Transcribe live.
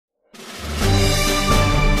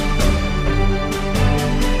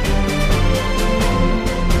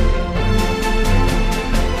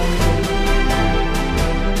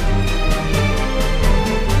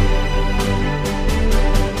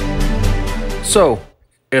So,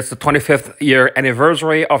 it's the 25th year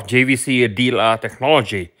anniversary of JVC D-ILA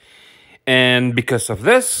technology. And because of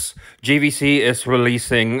this, JVC is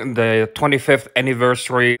releasing the 25th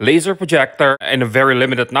anniversary laser projector in a very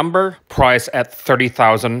limited number, priced at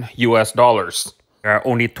 $30,000 US. There are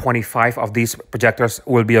only 25 of these projectors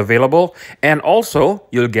will be available, and also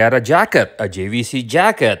you'll get a jacket, a JVC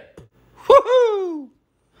jacket. Woohoo!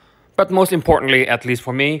 But most importantly, at least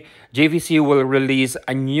for me, JVC will release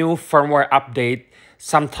a new firmware update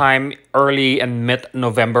sometime early and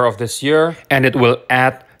mid-November of this year, and it will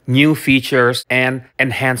add new features and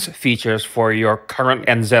enhanced features for your current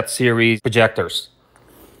NZ series projectors.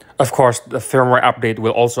 Of course, the firmware update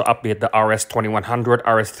will also update the RS2100,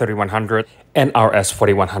 RS3100, and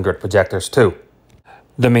RS4100 projectors too.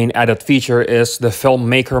 The main added feature is the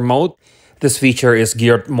Filmmaker mode. This feature is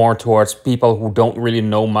geared more towards people who don't really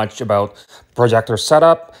know much about projector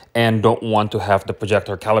setup and don't want to have the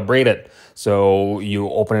projector calibrated. So you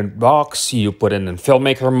open a box, you put it in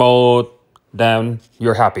Filmmaker mode, then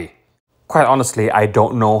you're happy. Quite honestly, I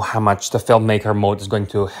don't know how much the Filmmaker mode is going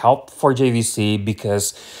to help for JVC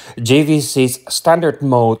because JVC's standard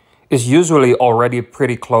mode is usually already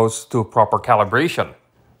pretty close to proper calibration.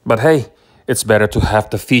 But hey, it's better to have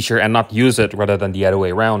the feature and not use it rather than the other way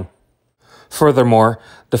around. Furthermore,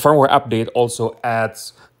 the firmware update also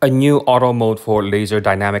adds a new auto mode for laser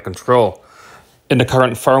dynamic control. In the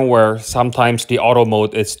current firmware, sometimes the auto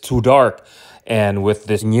mode is too dark, and with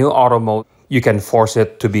this new auto mode, you can force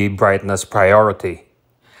it to be brightness priority.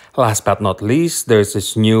 Last but not least, there's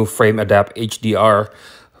this new Frame Adapt HDR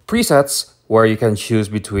presets where you can choose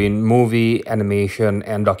between movie, animation,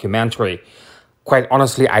 and documentary. Quite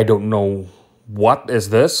honestly, I don't know what is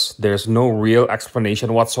this. There's no real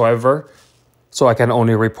explanation whatsoever. So I can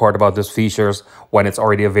only report about these features when it's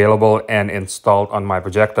already available and installed on my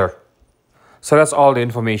projector. So that's all the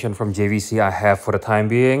information from JVC I have for the time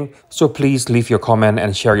being. So please leave your comment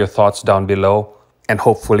and share your thoughts down below. And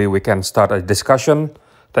hopefully we can start a discussion.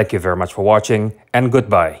 Thank you very much for watching and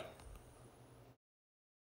goodbye.